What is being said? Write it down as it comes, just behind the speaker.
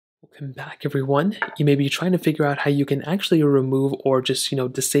Welcome back, everyone. You may be trying to figure out how you can actually remove or just,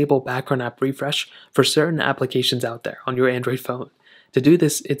 disable background app refresh for certain applications out there on your Android phone. To do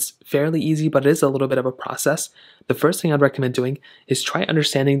this, it's fairly easy, but it is a little bit of a process. The first thing I'd recommend doing is try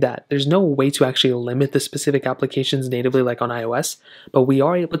understanding that there's no way to actually limit the specific applications natively like on iOS, but we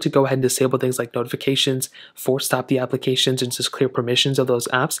are able to go ahead and disable things like notifications, force stop the applications, and just clear permissions of those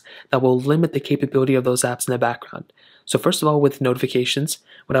apps that will limit the capability of those apps in the background. So first of all, with notifications,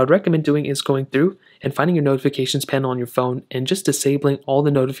 what I would recommend doing is going through and finding your notifications panel on your phone and just disabling all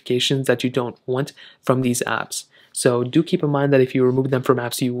the notifications that you don't want from these apps. So do keep in mind that if you remove them from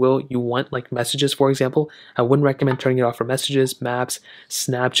apps you want, like messages, for example, I wouldn't recommend turning it off for messages, maps,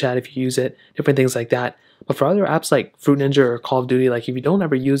 Snapchat if you use it, different things like that. But for other apps like Fruit Ninja or Call of Duty, like if you don't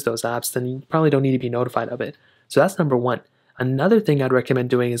ever use those apps, then you probably don't need to be notified of it. So that's number one. Another thing I'd recommend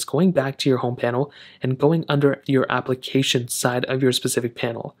doing is going back to your home panel and going under your application side of your specific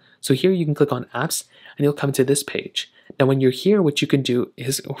panel. So here you can click on apps and you'll come to this page. Now when you're here, what you can do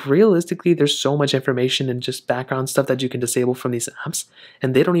is realistically, there's so much information and just background stuff that you can disable from these apps,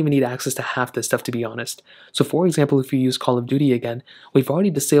 and they don't even need access to half this stuff, to be honest. So for example, if you use Call of Duty again, we've already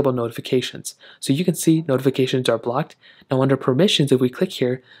disabled notifications. So you can see notifications are blocked. Now under permissions, if we click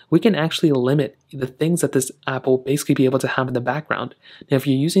here, we can actually limit the things that this app will basically be able to have in the background. Now if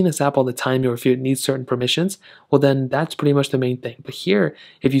you're using this app all the time or if you need certain permissions, well then that's pretty much the main thing. But here,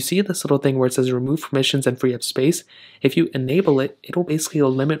 if you see this little thing where it says remove permissions and free up space, if you enable it, it'll basically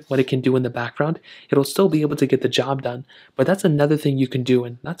limit what it can do in the background. It'll still be able to get the job done, but that's another thing you can do,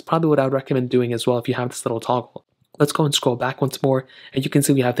 and that's probably what I would recommend doing as well if you have this little toggle. Let's go and scroll back once more, and you can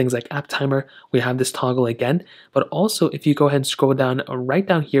see we have things like app timer, we have this toggle again, but also if you go ahead and scroll down, right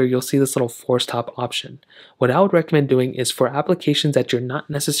down here, you'll see this little force stop option. What I would recommend doing is for applications that you're not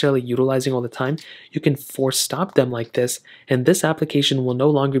necessarily utilizing all the time, you can force stop them like this, and this application will no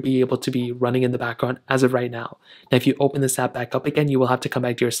longer be able to be running in the background as of right now. Now, if you open this app back up again, you will have to come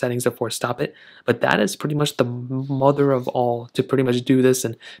back to your settings to force stop it, but that is pretty much the mother of all to pretty much do this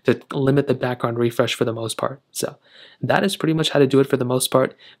and to limit the background refresh for the most part. So that is pretty much how to do it for the most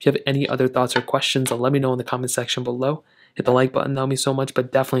part. If you have any other thoughts or questions, let me know in the comment section below. Hit the like button, that would mean so much,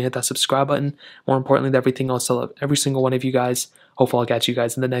 but definitely hit that subscribe button. More importantly than everything else, I love every single one of you guys. Hopefully I'll catch you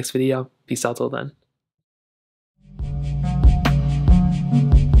guys in the next video. Peace out till then.